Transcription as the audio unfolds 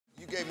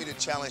gave me the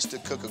challenge to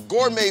cook a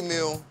gourmet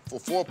meal for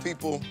 4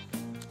 people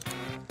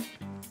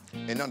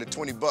in under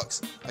 20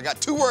 bucks. I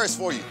got 2 words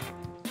for you.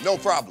 No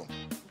problem.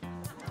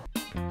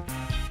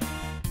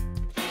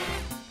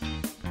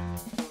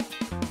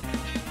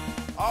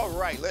 All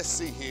right, let's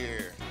see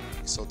here.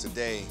 So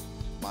today,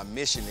 my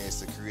mission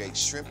is to create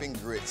shrimp and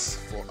grits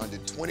for under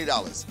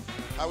 $20.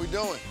 How we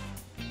doing?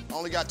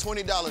 Only got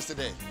 $20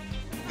 today.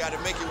 You gotta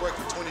make it work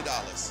for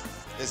 $20.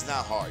 It's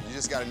not hard, you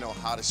just gotta know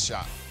how to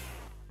shop.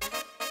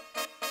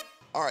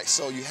 All right,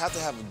 so you have to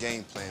have a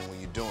game plan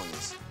when you're doing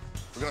this.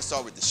 We're gonna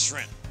start with the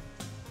shrimp.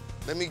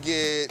 Let me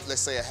get,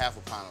 let's say, a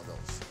 ½ pound of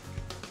those.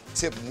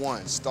 Tip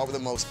 1, start with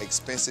the most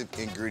expensive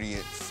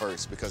ingredient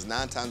first, because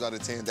 9 times out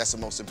of 10, that's the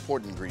most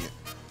important ingredient.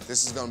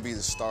 This is gonna be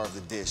the star of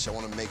the dish. I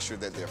wanna make sure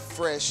that they're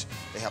fresh,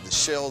 they have the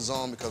shells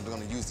on, because we're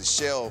gonna use the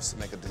shells to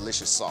make a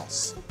delicious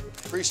sauce.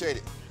 Appreciate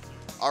it.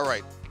 All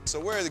right, so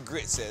where are the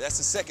grits at? That's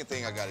the second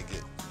thing I gotta get.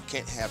 You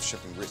can't have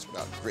shrimp and grits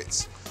without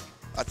grits.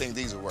 I think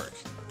these will work.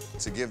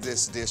 To give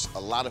this dish a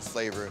lot of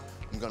flavor,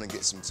 I'm gonna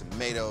get some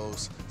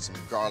tomatoes, some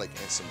garlic,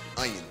 and some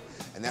onion.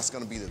 And that's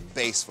gonna be the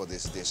base for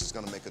this dish. It's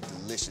gonna make a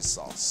delicious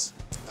sauce.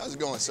 How's it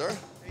going, sir?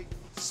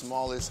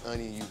 Smallest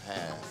onion you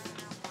have.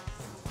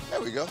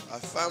 There we go, I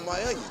found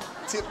my onion.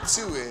 Tip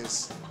 2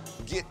 is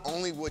get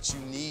only what you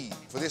need.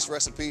 For this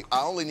recipe,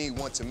 I only need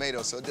 1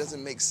 tomato, so it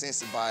doesn't make sense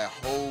to buy a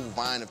whole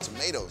vine of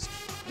tomatoes.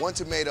 1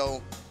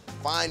 tomato,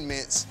 fine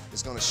mince,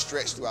 is gonna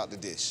stretch throughout the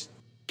dish.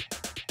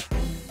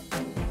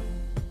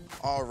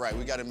 All right,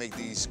 we gotta make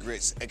these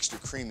grits extra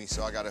creamy,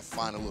 so I gotta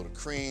find a little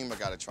cream, I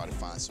gotta try to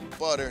find some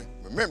butter.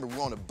 Remember,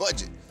 we're on a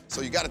budget,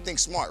 so you gotta think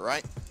smart,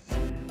 right?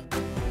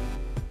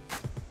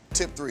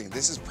 Tip 3,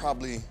 this is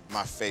probably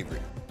my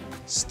favorite.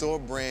 Store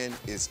brand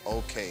is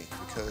okay,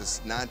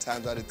 because 9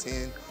 times out of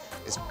 10,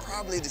 it's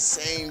probably the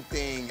same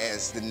thing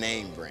as the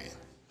name brand.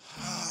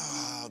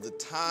 The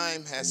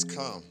time has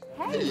come.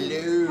 Hey,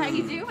 hello. How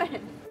you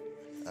doing?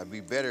 I'd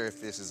be better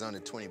if this is under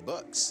 20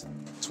 bucks.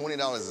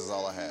 $20 is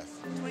all I have.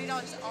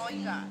 $20 is all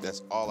you got?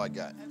 That's all I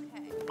got.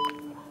 Okay.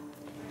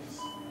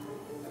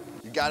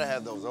 You gotta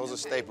have those. Those are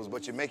staples,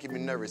 but you're making me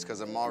nervous because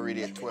I'm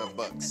already at 12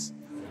 bucks.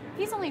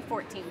 He's only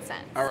 14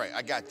 cents. All right,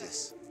 I got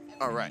this.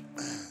 All right.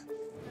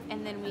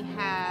 And then we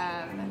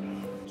have...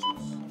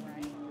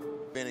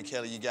 Ben and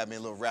Kelly, you got me a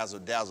little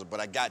razzle-dazzle,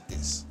 but I got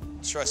this.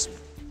 Trust me.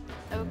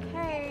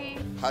 Okay.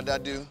 How'd I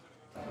do?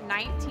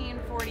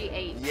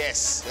 1948.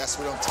 Yes, that's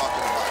what I'm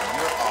talking about.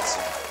 You're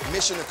awesome.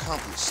 Mission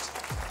accomplished.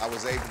 I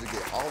was able to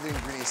get all the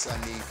ingredients I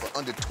need for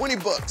under 20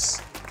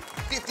 bucks.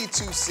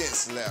 52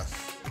 cents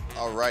left.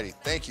 All righty,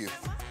 thank you.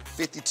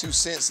 52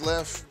 cents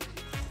left.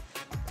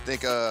 I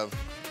think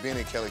Ben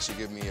and Kelly should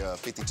give me a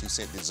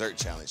 52-cent dessert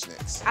challenge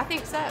next. I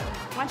think so.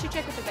 Why don't you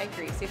check with the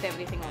bakery, see if they have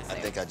anything on sale? I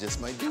think I just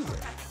might do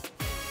that.